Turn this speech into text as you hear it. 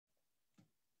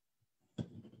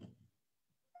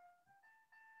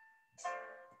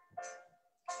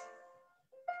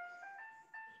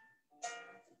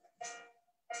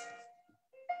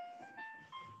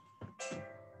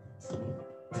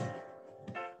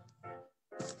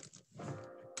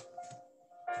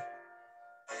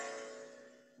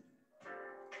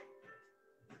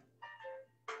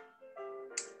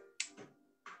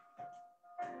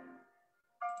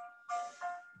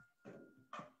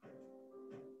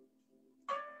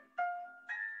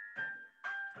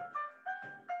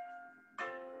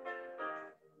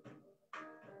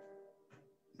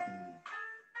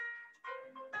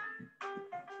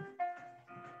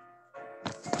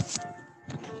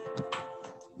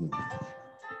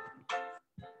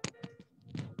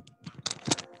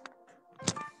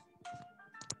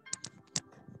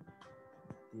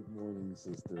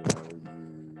sister. How are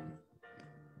you?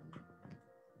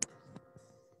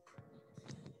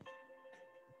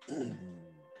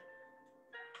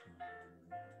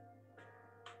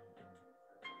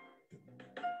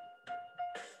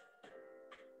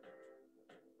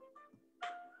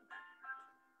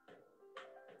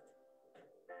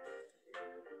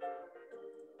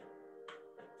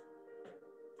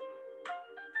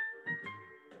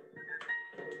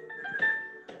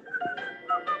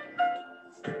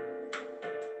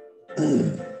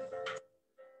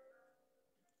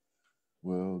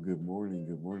 Well, good morning,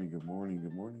 good morning, good morning,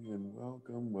 good morning, and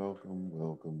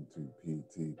welcome to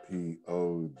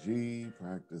PTPOG,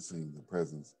 practicing the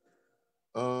presence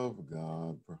of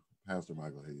God. Pastor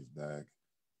Michael Hayes back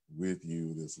with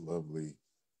you this lovely,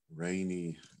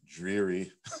 rainy,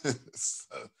 dreary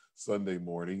Sunday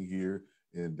morning here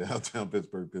in downtown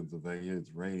Pittsburgh, Pennsylvania.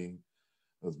 It's raining.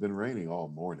 It's been raining all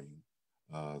morning,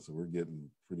 so we're getting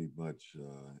pretty much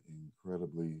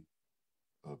incredibly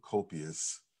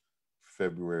copious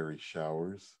February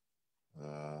showers.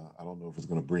 I don't know if it's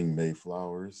going to bring May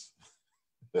flowers,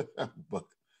 but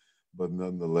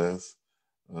nonetheless,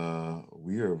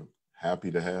 we are happy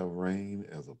to have rain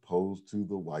as opposed to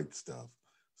the white stuff.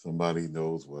 Somebody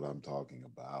knows what I'm talking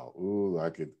about. Ooh, I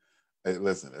could. Hey,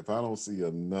 listen, if I don't see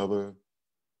another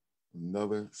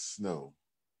snow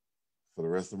for the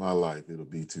rest of my life, it'll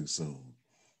be too soon.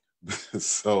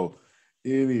 So,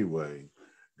 anyway,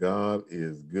 God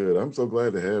is good. I'm so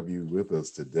glad to have you with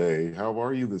us today. How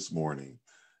are you this morning?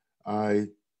 I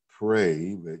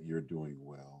pray that you're doing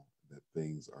well, that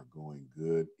things are going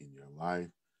good in your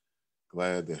life.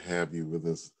 Glad to have you with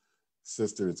us.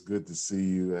 Sister, it's good to see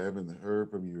you. I haven't heard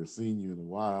from you or seen you in a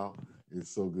while. It's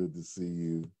so good to see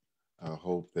you. I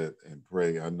hope that and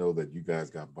pray. I know that you guys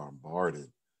got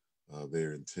bombarded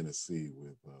there in Tennessee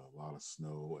with a lot of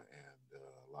snow and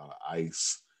a lot of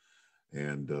ice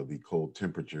and the cold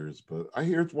temperatures. But I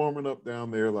hear it's warming up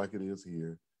down there like it is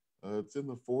here. It's in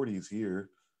the 40s here.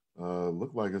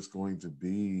 Look like it's going to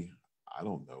be, I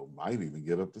don't know, might even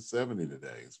get up to 70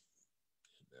 today.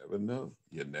 You never know.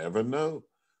 You never know.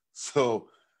 So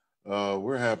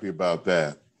we're happy about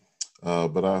that.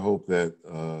 But I hope that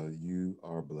you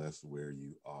are blessed where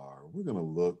you are. We're going to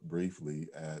look briefly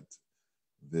at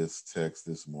this text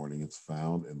this morning. It's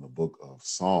found in the book of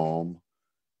Psalm,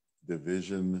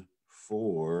 Division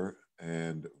 4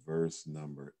 and verse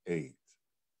number 8.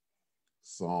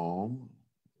 Psalm,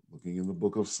 looking in the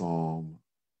book of Psalm,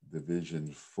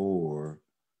 Division 4,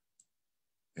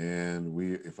 and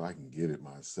if I can get it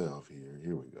myself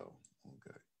here we go.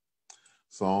 Okay.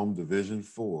 Psalm Division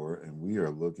 4, and we are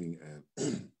looking at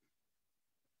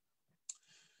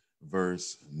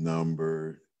verse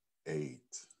number 8.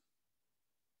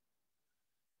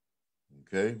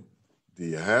 Okay, do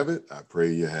you have it? I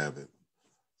pray you have it.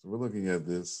 So we're looking at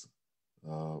this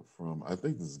from, I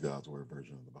think this is God's Word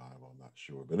version of the Bible, I'm not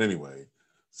sure. But anyway,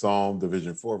 Psalm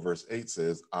Division 4, verse 8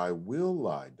 says, I will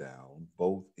lie down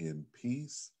both in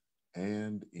peace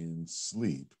and in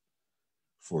sleep.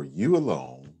 For you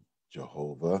alone,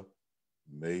 Jehovah,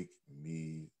 make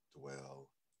me dwell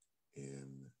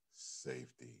in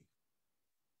safety.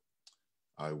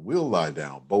 I will lie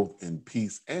down both in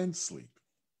peace and sleep.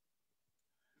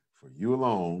 For you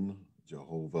alone,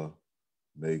 Jehovah,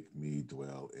 make me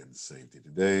dwell in safety.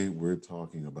 Today, we're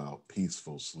talking about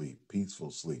peaceful sleep.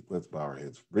 Peaceful sleep. Let's bow our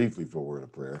heads briefly for a word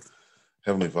of prayer.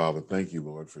 Heavenly Father, thank you,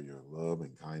 Lord, for your love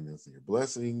and kindness and your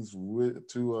blessings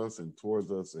to us and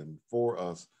towards us and for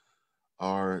us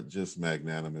are just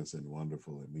magnanimous and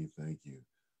wonderful, and we thank you.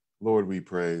 Lord, we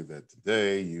pray that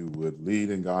today you would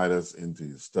lead and guide us into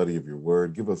the study of your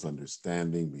word, give us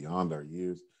understanding beyond our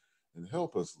years, and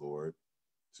help us, Lord,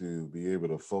 to be able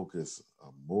to focus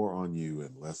more on you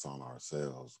and less on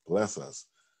ourselves. Bless us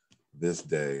this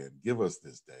day and give us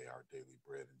this day our daily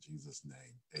bread. In Jesus'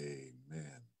 name,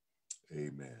 amen.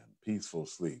 Amen. Peaceful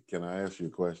sleep. Can I ask you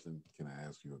a question? Can I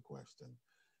ask you a question?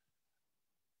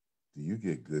 Do you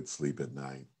get good sleep at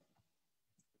night?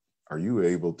 Are you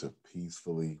able to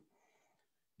peacefully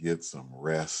get some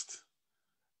rest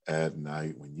at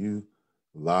night? When you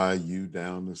lie you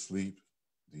down to sleep,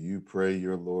 do you pray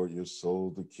your Lord, your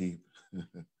soul to keep?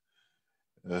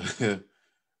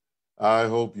 I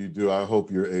hope you do. I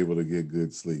hope you're able to get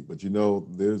good sleep. But you know,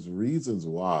 there's reasons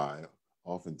why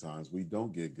oftentimes we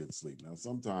don't get good sleep. Now,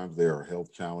 sometimes there are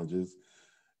health challenges,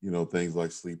 you know, things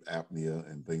like sleep apnea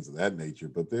and things of that nature.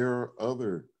 But there are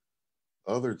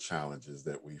other challenges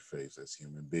that we face as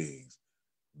human beings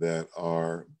that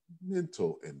are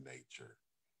mental in nature.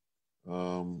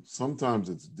 Sometimes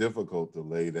it's difficult to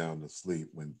lay down to sleep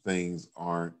when things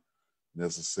aren't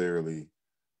necessarily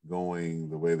going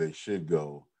the way they should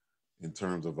go in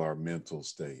terms of our mental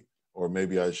state, or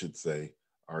maybe I should say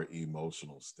our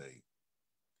emotional state.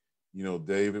 You know,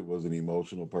 David was an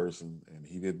emotional person and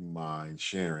he didn't mind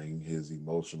sharing his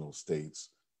emotional states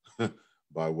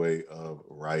by way of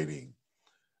writing.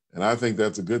 And I think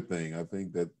that's a good thing. I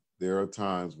think that there are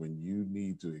times when you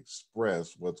need to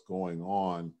express what's going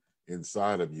on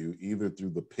inside of you, either through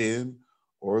the pen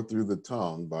or through the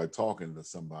tongue by talking to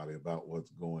somebody about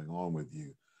what's going on with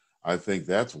you. I think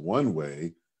that's one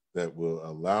way that will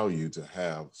allow you to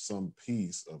have some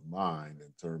peace of mind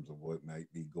in terms of what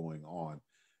might be going on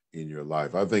in your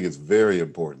life. I think it's very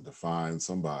important to find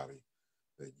somebody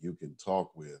that you can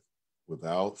talk with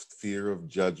without fear of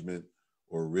judgment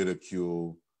or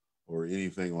ridicule or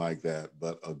anything like that,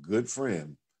 but a good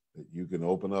friend that you can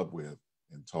open up with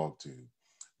and talk to.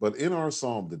 But in our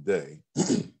psalm today,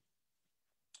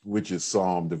 which is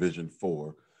Psalm Division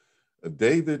 4,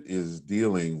 David is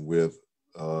dealing with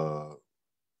a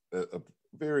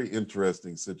very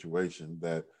interesting situation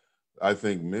that I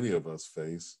think many of us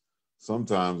face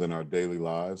sometimes in our daily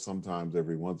lives, sometimes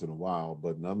every once in a while,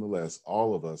 but nonetheless,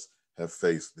 all of us have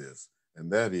faced this,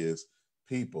 and that is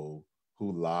people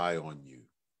who lie on you,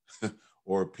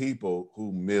 or people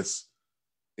who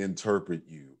misinterpret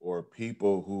you, or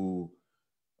people who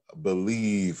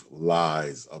believe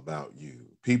lies about you,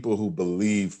 people who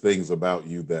believe things about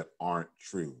you that aren't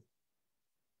true.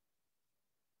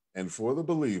 And for the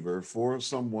believer, for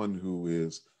someone who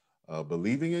is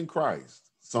believing in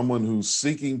Christ, someone who's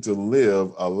seeking to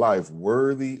live a life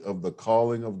worthy of the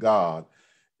calling of God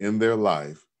in their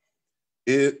life,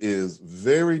 it is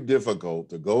very difficult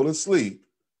to go to sleep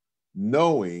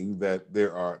knowing that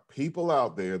there are people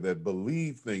out there that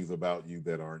believe things about you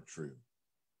that aren't true.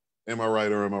 Am I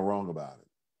right or am I wrong about it?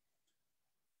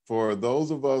 For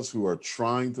those of us who are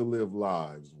trying to live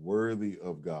lives worthy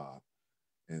of God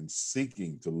and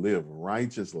seeking to live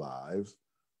righteous lives,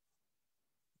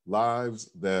 lives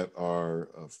that are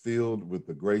filled with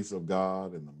the grace of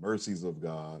God and the mercies of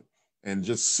God, and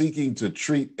just seeking to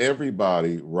treat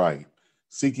everybody right,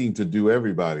 seeking to do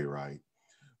everybody right,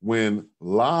 when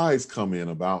lies come in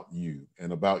about you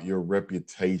and about your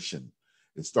reputation,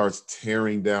 it starts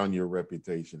tearing down your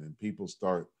reputation and people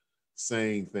start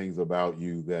saying things about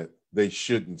you that they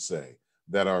shouldn't say,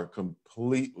 that are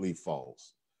completely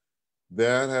false.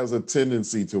 That has a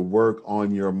tendency to work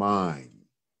on your mind.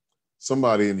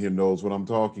 Somebody in here knows what I'm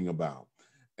talking about.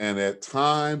 And at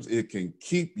times it can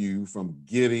keep you from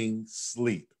getting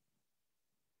sleep.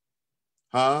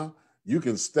 Huh? You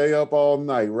can stay up all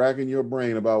night racking your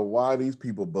brain about why these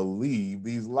people believe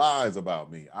these lies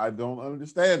about me. I don't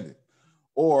understand it.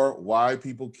 Or why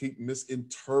people keep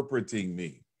misinterpreting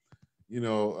me. You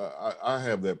know, I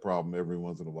have that problem every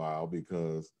once in a while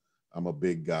because I'm a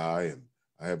big guy and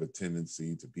I have a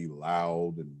tendency to be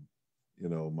loud, and you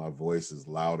know, my voice is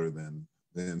louder than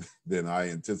I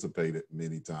anticipated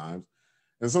many times.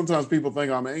 And sometimes people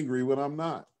think I'm angry when I'm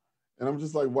not. And I'm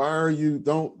just like, why are you,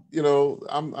 don't, you know,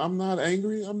 I'm not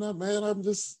angry, I'm not mad, I'm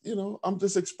just, you know, I'm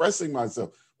just expressing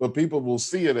myself. But people will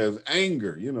see it as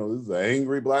anger, you know, this is an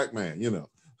angry black man, you know,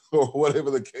 or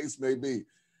whatever the case may be.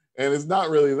 And it's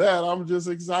not really that. I'm just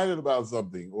excited about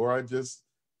something, or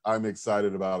I'm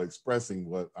excited about expressing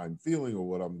what I'm feeling or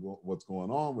what's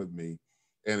going on with me,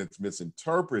 and it's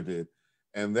misinterpreted,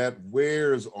 and that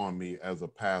wears on me as a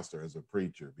pastor, as a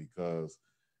preacher, because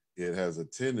it has a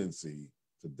tendency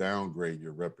to downgrade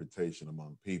your reputation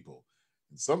among people.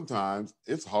 And sometimes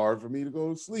it's hard for me to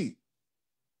go to sleep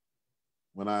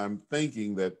when I'm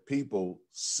thinking that people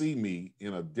see me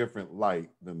in a different light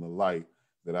than the light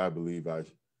that I believe I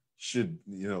should,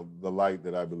 you know, the light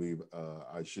that I believe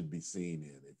I should be seen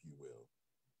in, if you will.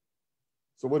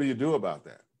 So what do you do about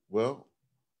that? Well,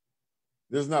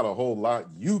 there's not a whole lot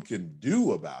you can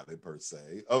do about it per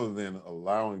se, other than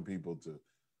allowing people to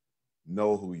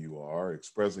know who you are,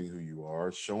 expressing who you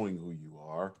are, showing who you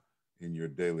are in your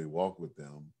daily walk with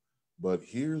them. But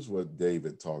here's what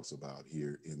David talks about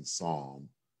here in Psalm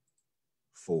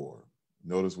 4.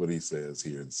 Notice what he says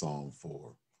here in Psalm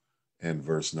 4 and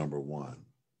verse number 1.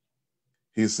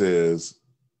 He says,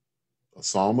 a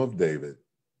Psalm of David,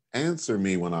 answer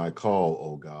me when I call,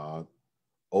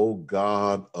 O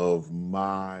God of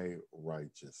my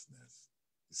righteousness.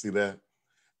 You see that?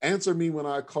 Answer me when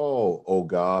I call, O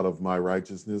God of my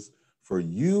righteousness, for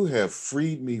you have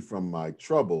freed me from my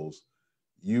troubles.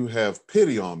 You have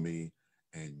pity on me,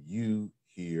 and you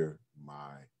hear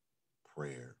my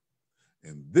prayer.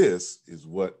 And this is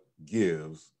what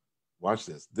gives, watch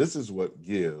this is what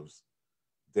gives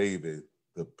David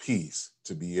the peace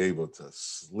to be able to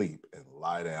sleep and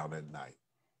lie down at night.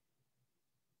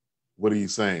 What are you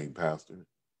saying, Pastor?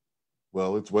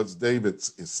 Well, it's what David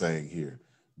is saying here.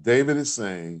 David is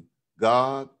saying,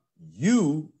 God,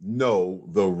 you know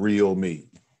the real me.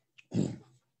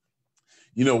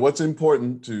 You know, what's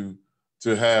important to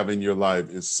have in your life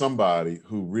is somebody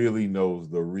who really knows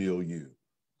the real you,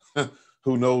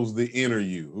 who knows the inner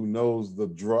you, who knows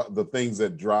the things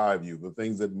that drive you, the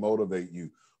things that motivate you,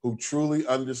 who truly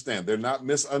understand. They're not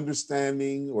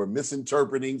misunderstanding or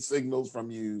misinterpreting signals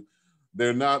from you.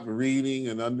 They're not reading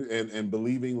and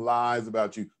believing lies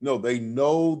about you. No, they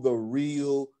know the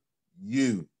real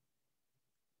you.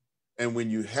 And when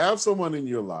you have someone in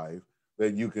your life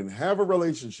that you can have a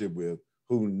relationship with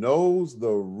who knows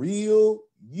the real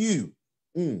you,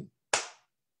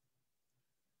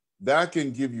 that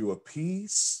can give you a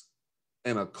peace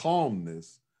and a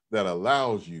calmness that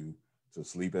allows you to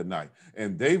sleep at night.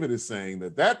 And David is saying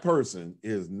that that person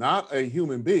is not a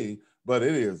human being, but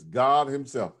it is God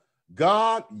himself.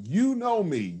 God, you know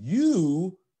me.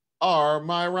 You are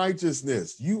my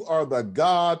righteousness. You are the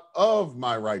God of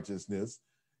my righteousness.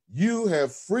 You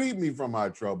have freed me from my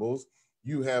troubles.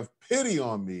 You have pity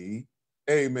on me.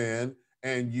 Amen.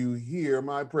 And you hear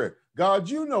my prayer. God,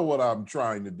 you know what I'm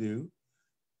trying to do.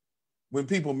 When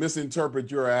people misinterpret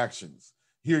your actions,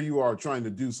 here you are trying to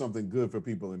do something good for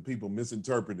people and people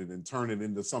misinterpret it and turn it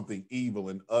into something evil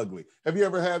and ugly. Have you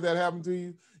ever had that happen to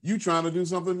you? You trying to do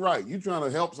something right. You trying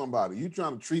to help somebody. You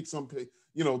trying to treat some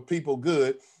people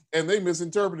good, and they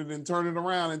misinterpret it and turn it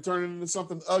around and turn it into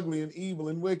something ugly and evil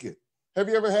and wicked. Have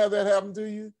you ever had that happen to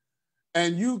you?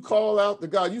 And you call out to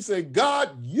God. You say,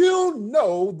 God, you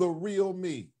know the real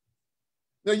me.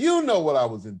 Now, you know what I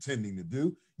was intending to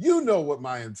do. You know what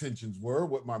my intentions were,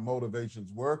 what my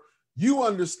motivations were. You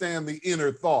understand the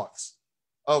inner thoughts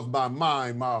of my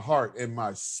mind, my heart, and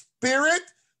my spirit.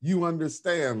 You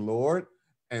understand, Lord.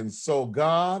 And so,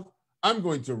 God, I'm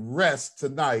going to rest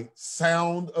tonight,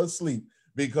 sound asleep,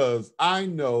 because I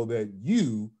know that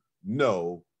you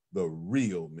know the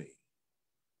real me.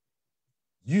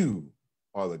 You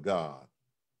are the God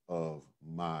of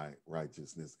my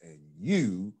righteousness, and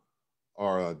you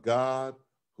are a God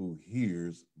who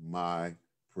hears my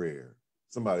prayer.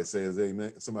 Somebody says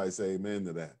amen. Somebody say amen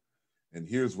to that. And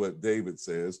here's what David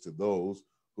says to those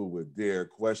who would dare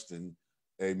question,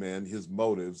 amen, his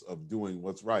motives of doing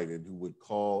what's right and who would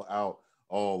call out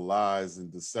all lies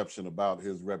and deception about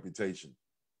his reputation.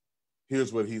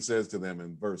 Here's what he says to them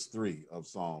in verse 3 of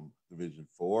Psalm Division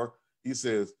 4. He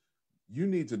says, you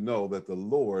need to know that the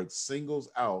Lord singles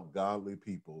out godly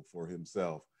people for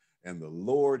himself, and the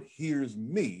Lord hears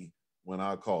me when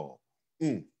I call.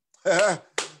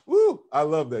 Woo, I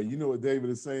love that. You know what David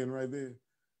is saying right there?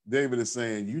 David is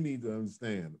saying, you need to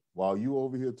understand, while you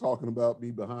over here talking about me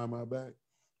behind my back,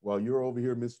 while you're over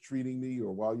here mistreating me,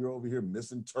 or while you're over here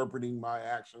misinterpreting my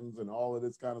actions and all of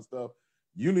this kind of stuff,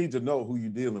 you need to know who you're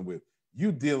dealing with.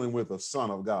 You're dealing with a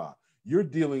son of God. You're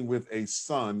dealing with a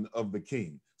son of the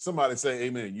king. Somebody say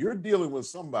amen. You're dealing with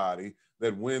somebody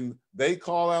that when they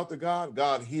call out to God,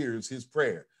 God hears his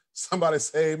prayer. Somebody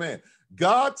say amen.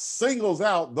 God singles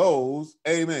out those,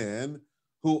 amen,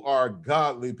 who are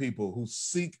godly people, who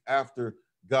seek after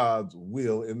God's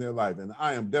will in their life. And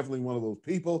I am definitely one of those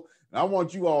people. And I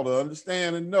want you all to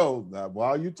understand and know that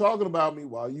while you're talking about me,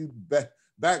 while you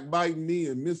backbiting me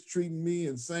and mistreating me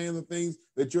and saying the things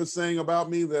that you're saying about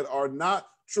me that are not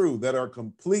true, that are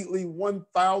completely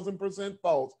 1,000%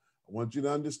 false, I want you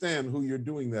to understand who you're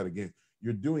doing that against.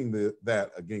 You're doing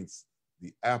that against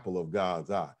the apple of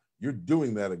God's eye. You're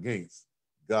doing that against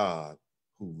God,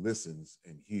 who listens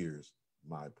and hears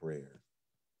my prayer.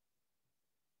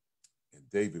 And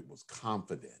David was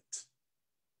confident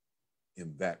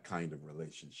in that kind of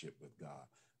relationship with God.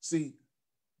 See,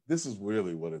 this is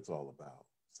really what it's all about,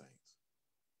 saints.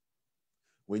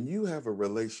 When you have a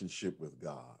relationship with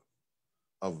God,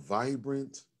 a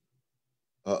vibrant,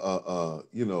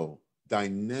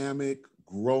 dynamic,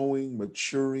 growing,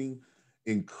 maturing,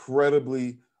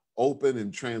 incredibly open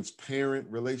and transparent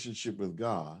relationship with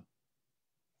God,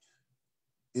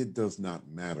 it does not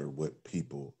matter what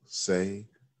people say,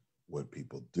 what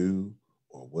people do,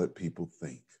 or what people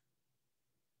think,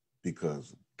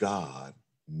 because God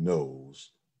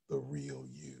knows the real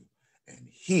you, and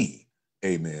he,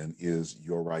 amen, is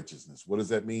your righteousness. What does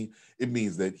that mean? It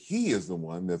means that he is the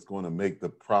one that's going to make the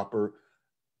proper,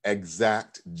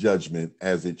 exact judgment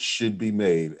as it should be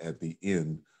made at the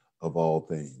end of all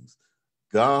things.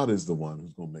 God is the one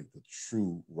who's going to make the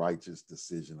true righteous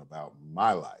decision about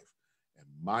my life and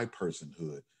my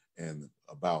personhood and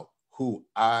about who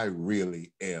I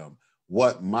really am,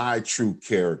 what my true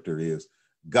character is.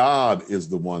 God is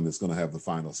the one that's going to have the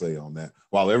final say on that.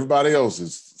 While everybody else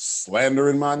is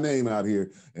slandering my name out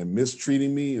here and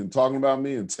mistreating me and talking about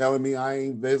me and telling me I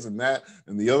ain't this and that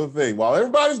and the other thing, while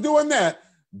everybody's doing that,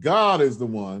 God is the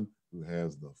one who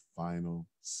has the final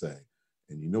say.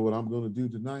 And you know what I'm going to do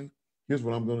tonight? Here's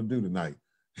what I'm going to do tonight.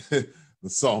 The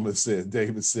psalmist said,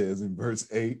 David says in verse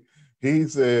 8, he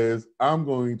says, I'm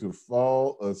going to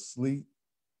fall asleep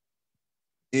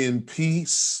in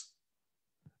peace.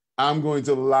 I'm going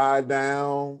to lie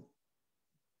down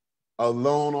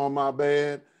alone on my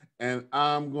bed, and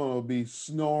I'm going to be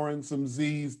snoring some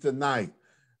Z's tonight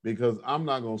because I'm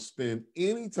not going to spend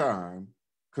any time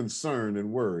concerned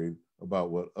and worried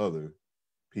about what other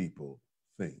people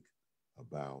think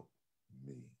about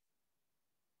me.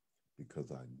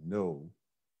 Because I know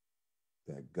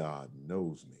that God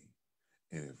knows me.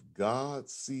 And if God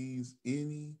sees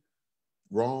any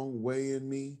wrong way in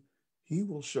me, he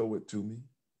will show it to me.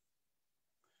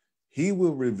 He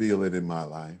will reveal it in my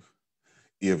life.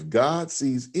 If God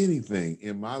sees anything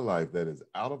in my life that is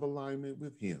out of alignment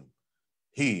with him,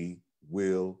 he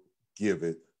will give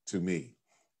it to me.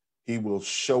 He will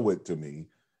show it to me,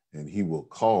 and he will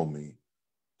call me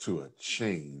to a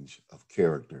change of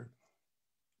character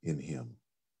in him.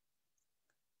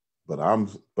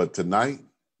 But tonight,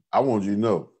 I want you to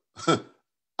know,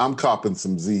 I'm copping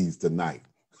some Z's tonight.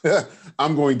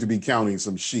 I'm going to be counting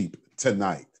some sheep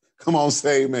tonight. Come on,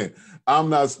 say amen.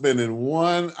 I'm not spending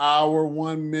 1 hour,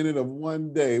 1 minute of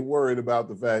one day worried about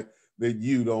the fact that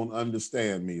you don't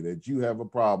understand me, that you have a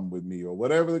problem with me or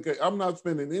whatever the case. I'm not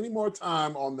spending any more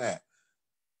time on that.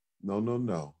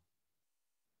 No.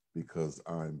 Because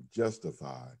I'm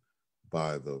justified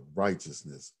by the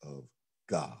righteousness of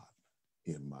God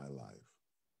in my life.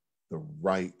 The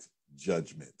right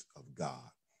judgment of God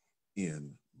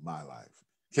in my life.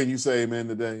 Can you say amen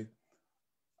today?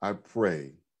 I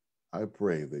pray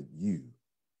that you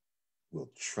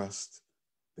will trust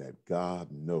that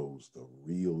God knows the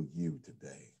real you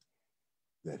today,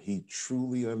 that he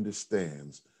truly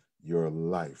understands your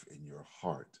life and your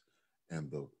heart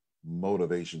and the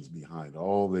motivations behind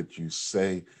all that you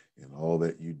say and all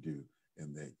that you do,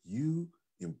 and that you,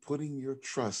 in putting your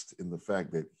trust in the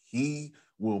fact that he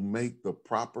will make the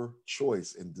proper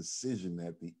choice and decision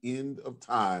at the end of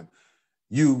time,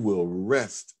 you will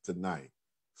rest tonight,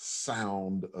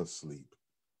 sound asleep,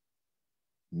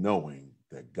 knowing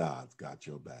that God's got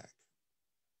your back.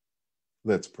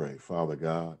 Let's pray. Father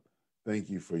God, thank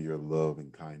you for your love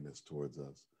and kindness towards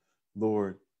us.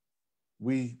 Lord,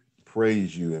 we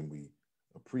praise you and we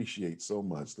appreciate so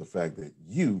much the fact that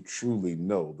you truly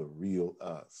know the real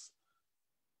us.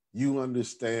 You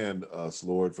understand us,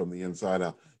 Lord, from the inside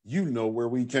out. You know where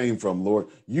we came from, Lord.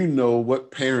 You know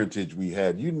what parentage we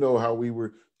had. You know how we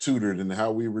were tutored and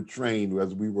how we were trained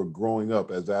as we were growing up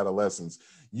as adolescents.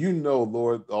 You know,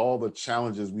 Lord, all the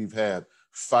challenges we've had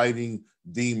fighting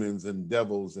demons and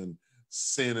devils and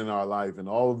sin in our life and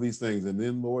all of these things. And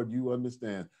then, Lord, you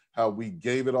understand how we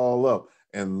gave it all up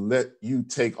and let you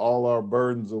take all our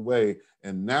burdens away.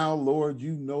 And now, Lord,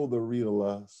 you know the real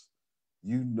us.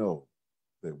 You know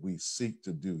that we seek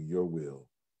to do your will.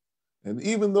 And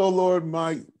even though, Lord,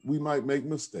 we might make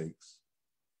mistakes,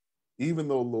 even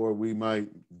though, Lord, we might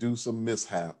do some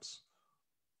mishaps,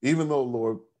 even though,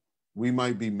 Lord, we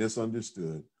might be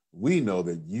misunderstood, we know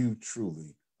that you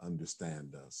truly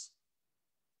understand us.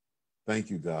 Thank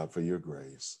you, God, for your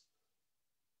grace.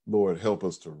 Lord, help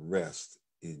us to rest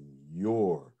in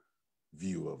your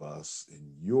view of us,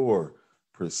 in your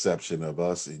perception of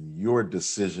us, in your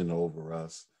decision over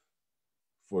us.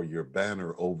 For your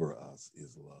banner over us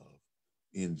is love.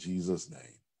 In Jesus' name,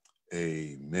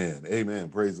 amen. Amen.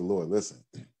 Praise the Lord. Listen,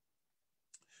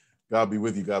 God be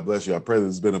with you. God bless you. I pray this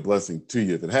has been a blessing to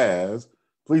you. If it has,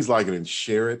 please like it and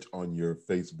share it on your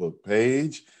Facebook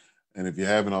page. And if you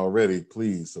haven't already,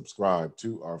 please subscribe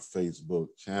to our Facebook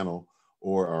channel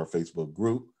or our Facebook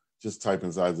group. Just type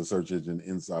inside the search engine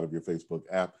inside of your Facebook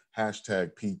app,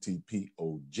 hashtag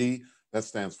PTPOG. That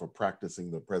stands for Practicing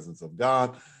the Presence of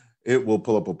God. It will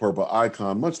pull up a purple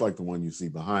icon, much like the one you see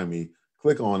behind me.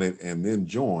 Click on it and then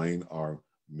join our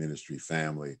ministry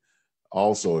family.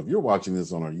 Also, if you're watching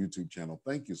this on our YouTube channel,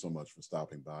 thank you so much for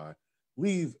stopping by.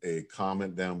 Leave a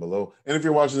comment down below. And if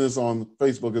you're watching this on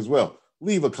Facebook as well,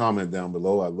 leave a comment down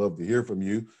below. I'd love to hear from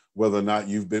you, whether or not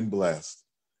you've been blessed.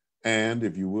 And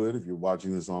if you would, if you're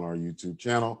watching this on our YouTube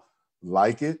channel,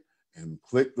 like it and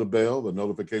click the bell, the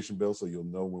notification bell, so you'll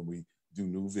know when we do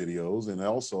new videos. And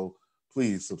also,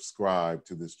 please subscribe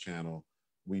to this channel.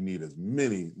 We need as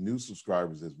many new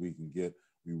subscribers as we can get.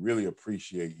 We really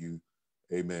appreciate you,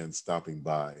 amen, stopping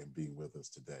by and being with us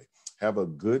today. Have a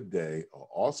good day, an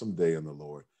awesome day in the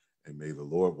Lord, And may the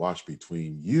Lord watch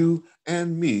between you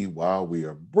and me while we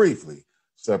are briefly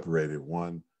separated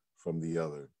one from the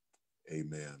other.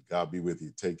 Amen. God be with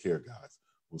you. Take care, guys.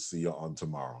 We'll see you on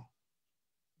tomorrow.